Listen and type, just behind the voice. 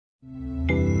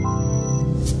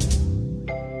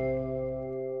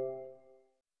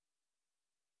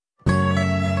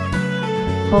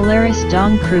Polaris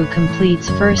Dawn crew completes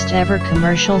first ever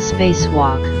commercial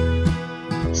spacewalk.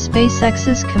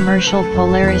 SpaceX's commercial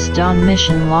Polaris Dawn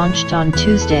mission launched on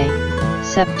Tuesday,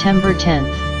 September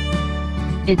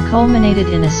 10th. It culminated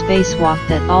in a spacewalk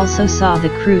that also saw the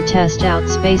crew test out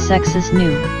SpaceX's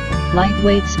new,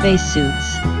 lightweight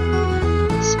spacesuits.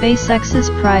 SpaceX's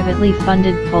privately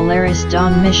funded Polaris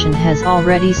Dawn mission has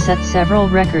already set several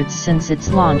records since its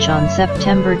launch on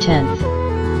September 10th.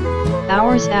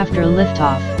 Hours after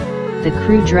liftoff, the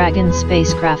Crew Dragon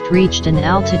spacecraft reached an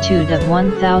altitude of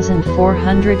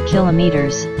 1,400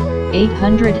 kilometers,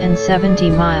 870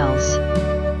 miles.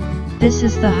 This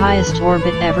is the highest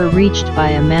orbit ever reached by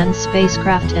a manned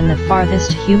spacecraft and the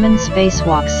farthest human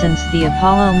spacewalk since the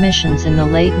Apollo missions in the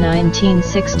late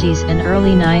 1960s and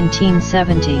early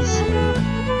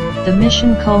 1970s. The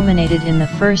mission culminated in the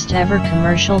first ever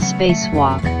commercial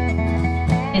spacewalk.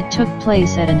 It took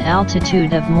place at an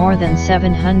altitude of more than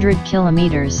 700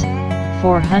 kilometers,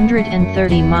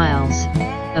 430 miles,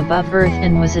 above Earth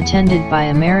and was attended by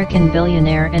American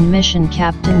billionaire and mission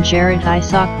captain Jared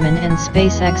Isaacman and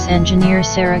SpaceX engineer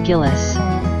Sarah Gillis.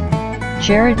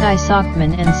 Jared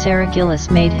Isaacman and Sarah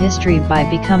Gillis made history by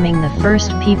becoming the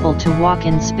first people to walk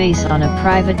in space on a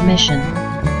private mission.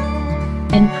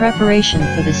 In preparation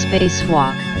for the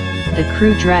spacewalk, the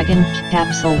Crew Dragon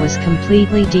capsule was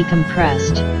completely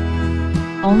decompressed.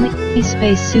 Only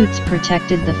spacesuits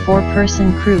protected the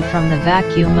four-person crew from the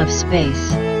vacuum of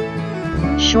space.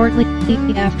 Shortly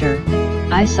after,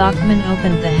 Isaacman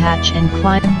opened the hatch and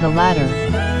climbed the ladder,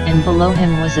 and below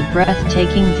him was a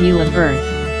breathtaking view of Earth.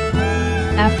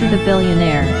 After the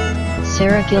billionaire,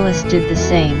 Sarah Gillis did the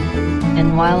same,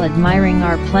 and while admiring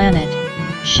our planet,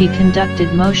 she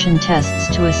conducted motion tests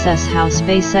to assess how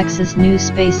SpaceX's new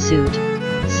spacesuit,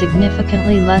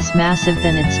 significantly less massive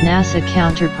than its NASA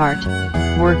counterpart,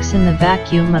 works in the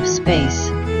vacuum of space.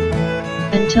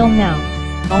 Until now,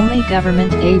 only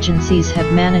government agencies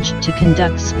have managed to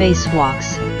conduct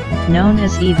spacewalks, known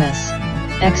as EVAs,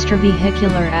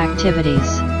 extravehicular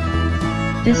activities.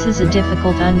 This is a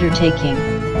difficult undertaking.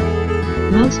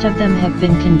 Most of them have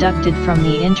been conducted from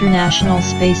the International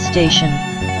Space Station,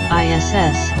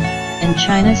 ISS, and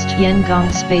China's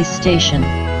Tiangong Space Station.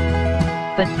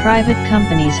 But private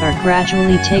companies are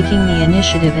gradually taking the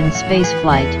initiative in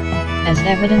spaceflight, as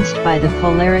evidenced by the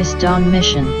Polaris Dawn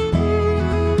mission.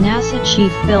 NASA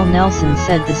Chief Bill Nelson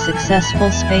said the successful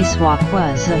spacewalk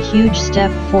was a huge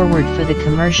step forward for the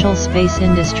commercial space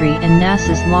industry and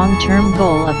NASA's long-term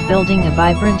goal of building a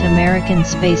vibrant American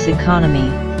space economy.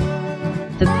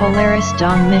 The Polaris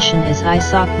Dawn mission is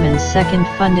Isaacman's second,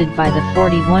 funded by the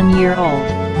 41-year-old,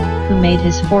 who made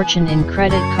his fortune in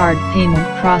credit card payment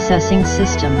processing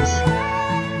systems.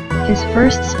 His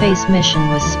first space mission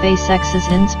was SpaceX's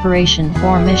Inspiration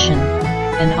 4 mission,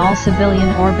 an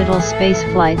all-civilian orbital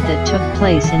spaceflight that took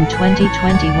place in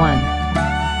 2021.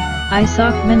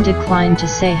 Isaacman declined to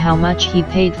say how much he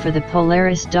paid for the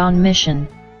Polaris Dawn mission,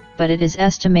 but it is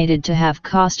estimated to have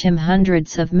cost him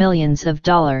hundreds of millions of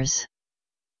dollars.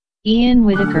 Ian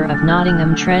Whitaker of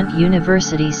Nottingham Trent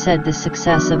University said the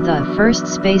success of the first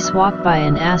spacewalk by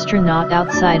an astronaut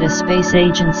outside a space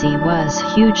agency was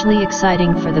hugely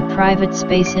exciting for the private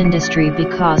space industry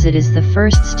because it is the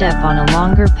first step on a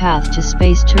longer path to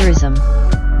space tourism.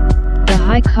 The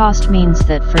high cost means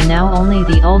that for now only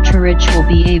the ultra-rich will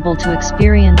be able to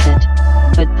experience it,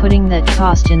 but putting that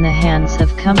cost in the hands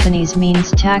of companies means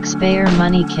taxpayer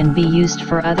money can be used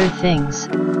for other things,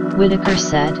 Whitaker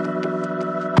said.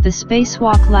 The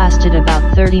spacewalk lasted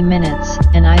about 30 minutes,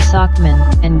 and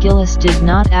Isaacman and Gillis did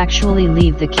not actually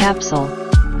leave the capsule,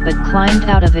 but climbed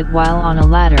out of it while on a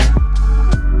ladder.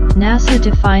 NASA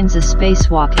defines a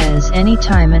spacewalk as any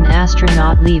time an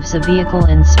astronaut leaves a vehicle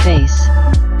in space.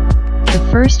 The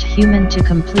first human to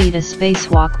complete a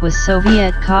spacewalk was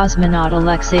Soviet cosmonaut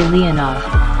Alexei Leonov.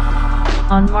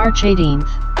 On March 18,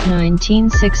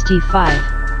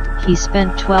 1965, he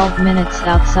spent 12 minutes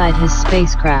outside his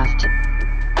spacecraft.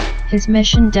 His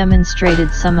mission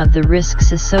demonstrated some of the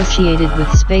risks associated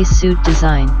with spacesuit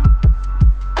design.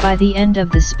 By the end of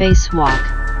the spacewalk,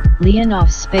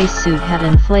 Leonov's spacesuit had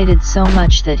inflated so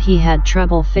much that he had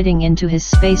trouble fitting into his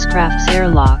spacecraft's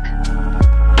airlock.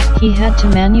 He had to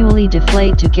manually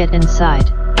deflate to get inside.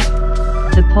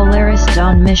 The Polaris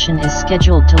Dawn mission is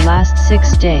scheduled to last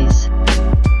 6 days.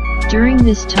 During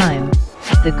this time,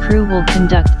 the crew will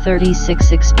conduct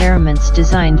 36 experiments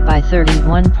designed by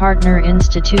 31 partner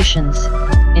institutions,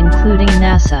 including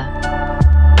NASA.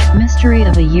 Mystery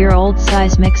of a year-old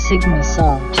seismic signal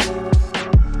solved.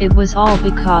 It was all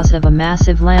because of a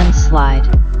massive landslide.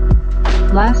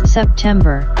 Last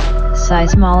September,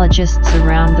 seismologists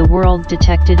around the world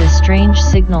detected a strange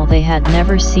signal they had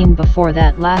never seen before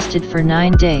that lasted for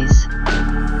 9 days.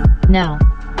 Now,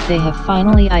 they have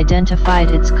finally identified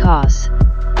its cause.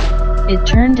 It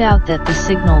turned out that the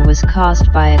signal was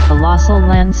caused by a colossal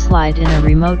landslide in a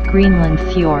remote Greenland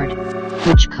fjord,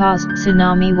 which caused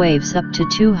tsunami waves up to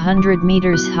 200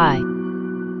 meters high.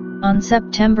 On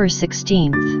September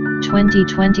 16,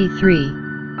 2023,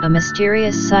 a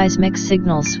mysterious seismic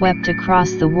signal swept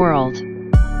across the world.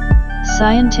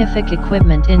 Scientific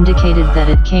equipment indicated that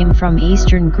it came from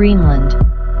eastern Greenland,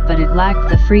 but it lacked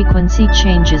the frequency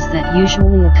changes that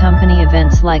usually accompany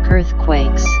events like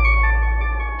earthquakes.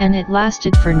 And it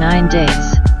lasted for 9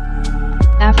 days.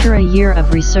 After a year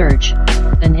of research,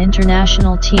 an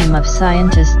international team of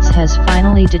scientists has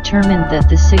finally determined that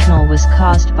the signal was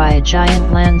caused by a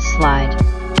giant landslide.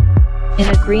 In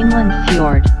a Greenland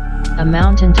fjord, a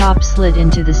mountaintop slid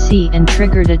into the sea and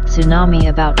triggered a tsunami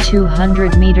about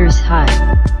 200 meters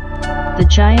high. The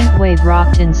giant wave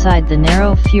rocked inside the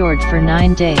narrow fjord for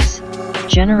 9 days,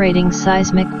 generating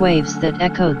seismic waves that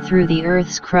echoed through the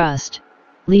Earth's crust,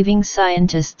 leaving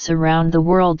scientists around the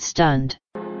world stunned.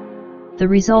 The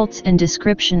results and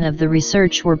description of the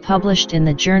research were published in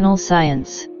the journal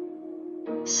Science.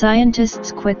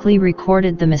 Scientists quickly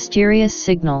recorded the mysterious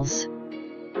signals.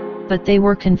 But they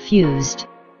were confused.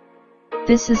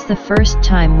 This is the first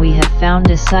time we have found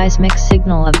a seismic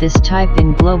signal of this type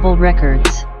in global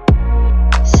records.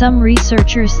 Some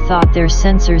researchers thought their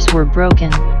sensors were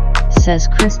broken, says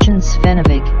Christian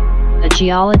Svenevig, a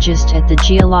geologist at the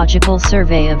Geological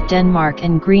Survey of Denmark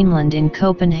and Greenland in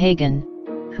Copenhagen,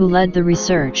 who led the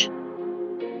research.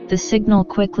 The signal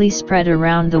quickly spread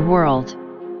around the world.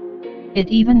 It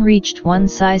even reached one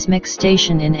seismic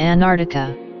station in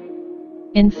Antarctica.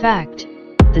 In fact,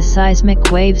 the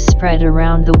seismic waves spread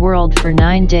around the world for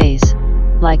 9 days,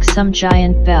 like some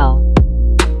giant bell.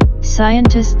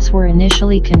 Scientists were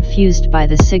initially confused by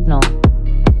the signal.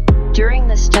 During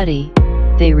the study,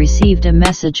 they received a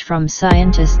message from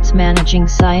scientists managing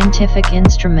scientific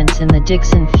instruments in the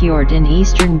Dixon Fjord in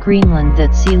eastern Greenland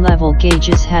that sea level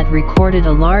gauges had recorded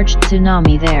a large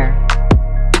tsunami there.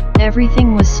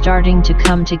 Everything was starting to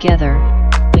come together,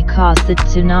 because the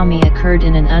tsunami occurred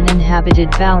in an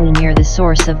uninhabited valley near the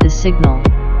source of the signal.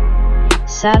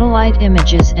 Satellite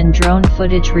images and drone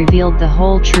footage revealed the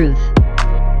whole truth.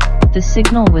 The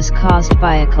signal was caused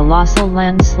by a colossal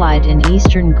landslide in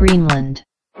eastern Greenland.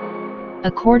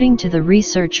 According to the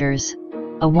researchers,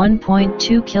 a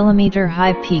 1.2-kilometer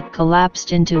high peak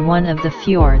collapsed into one of the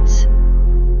fjords.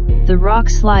 The rock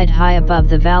slide high above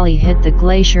the valley hit the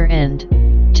glacier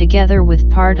and, together with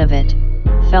part of it,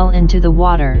 fell into the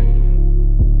water.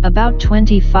 About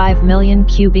 25 million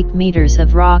cubic meters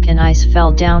of rock and ice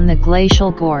fell down the glacial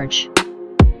gorge.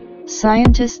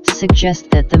 Scientists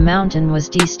suggest that the mountain was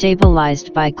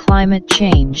destabilized by climate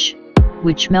change,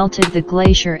 which melted the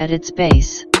glacier at its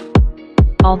base.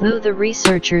 Although the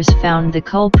researchers found the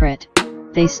culprit,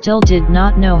 they still did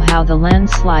not know how the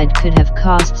landslide could have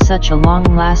caused such a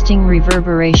long-lasting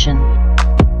reverberation.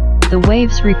 The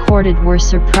waves recorded were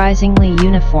surprisingly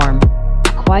uniform,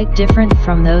 quite different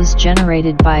from those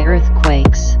generated by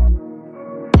earthquakes.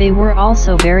 They were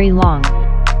also very long,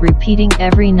 repeating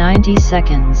every 90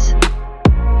 seconds.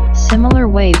 Similar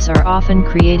waves are often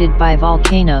created by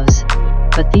volcanoes,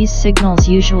 but these signals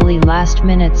usually last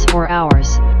minutes or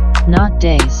hours, not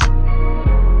days.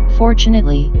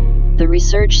 Fortunately, the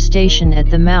research station at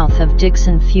the mouth of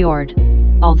Dixon Fjord,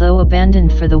 although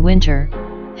abandoned for the winter,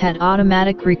 had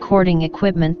automatic recording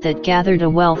equipment that gathered a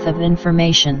wealth of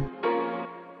information.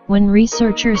 When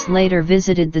researchers later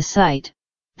visited the site,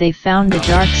 they found a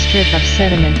dark strip of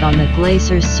sediment on the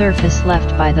glacier's surface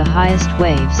left by the highest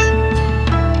waves.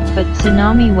 But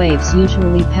tsunami waves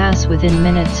usually pass within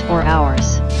minutes or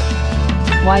hours.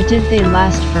 Why did they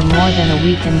last for more than a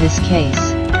week in this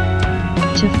case?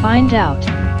 To find out,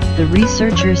 the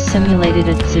researchers simulated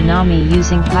a tsunami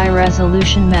using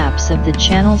high-resolution maps of the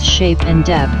channel's shape and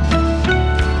depth.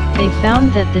 They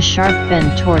found that the sharp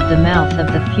bend toward the mouth of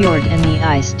the fjord and the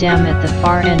ice dam at the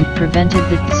far end prevented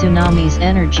the tsunami's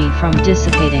energy from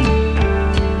dissipating.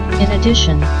 In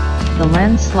addition, the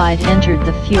landslide entered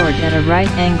the fjord at a right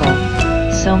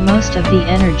angle, so most of the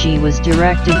energy was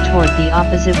directed toward the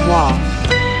opposite wall.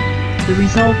 The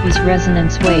result was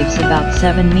resonance waves about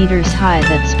 7 meters high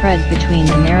that spread between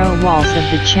the narrow walls of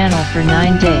the channel for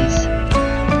 9 days.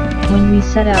 When we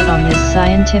set out on this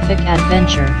scientific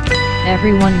adventure,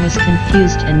 everyone was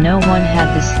confused and no one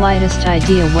had the slightest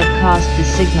idea what caused the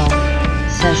signal,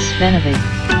 says Svenevig.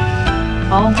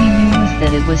 All we knew was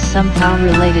that it was somehow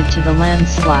related to the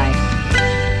landslide.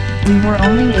 We were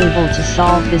only able to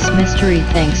solve this mystery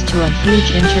thanks to a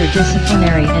huge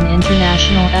interdisciplinary and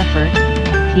international effort,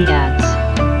 he adds.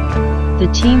 The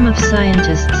team of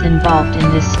scientists involved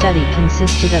in this study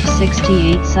consisted of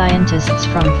 68 scientists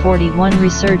from 41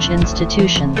 research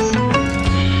institutions.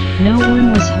 No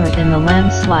one was hurt in the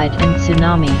landslide and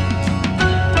tsunami.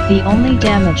 The only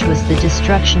damage was the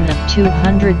destruction of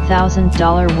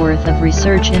 $200,000 worth of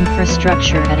research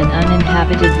infrastructure at an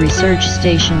uninhabited research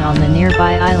station on the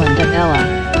nearby island of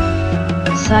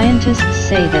Ella. Scientists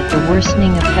say that the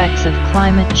worsening effects of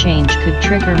climate change could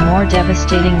trigger more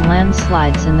devastating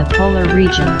landslides in the polar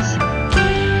regions.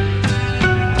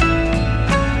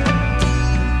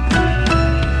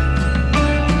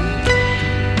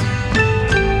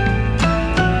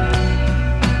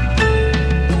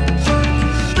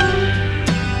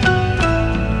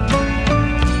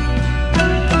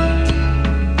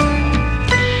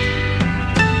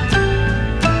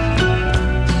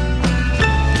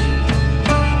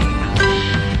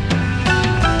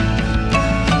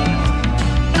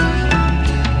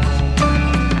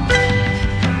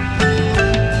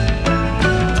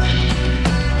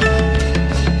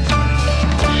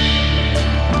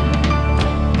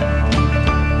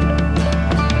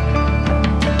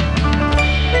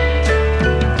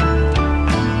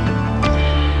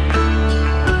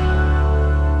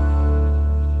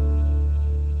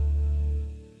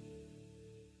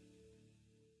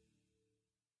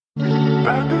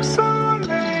 Pas de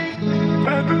soleil,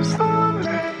 pas de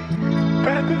soleil,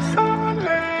 pas de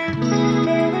soleil,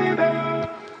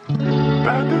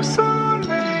 pas de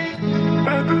soleil,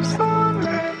 pas de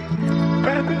soleil,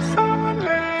 pas de soleil.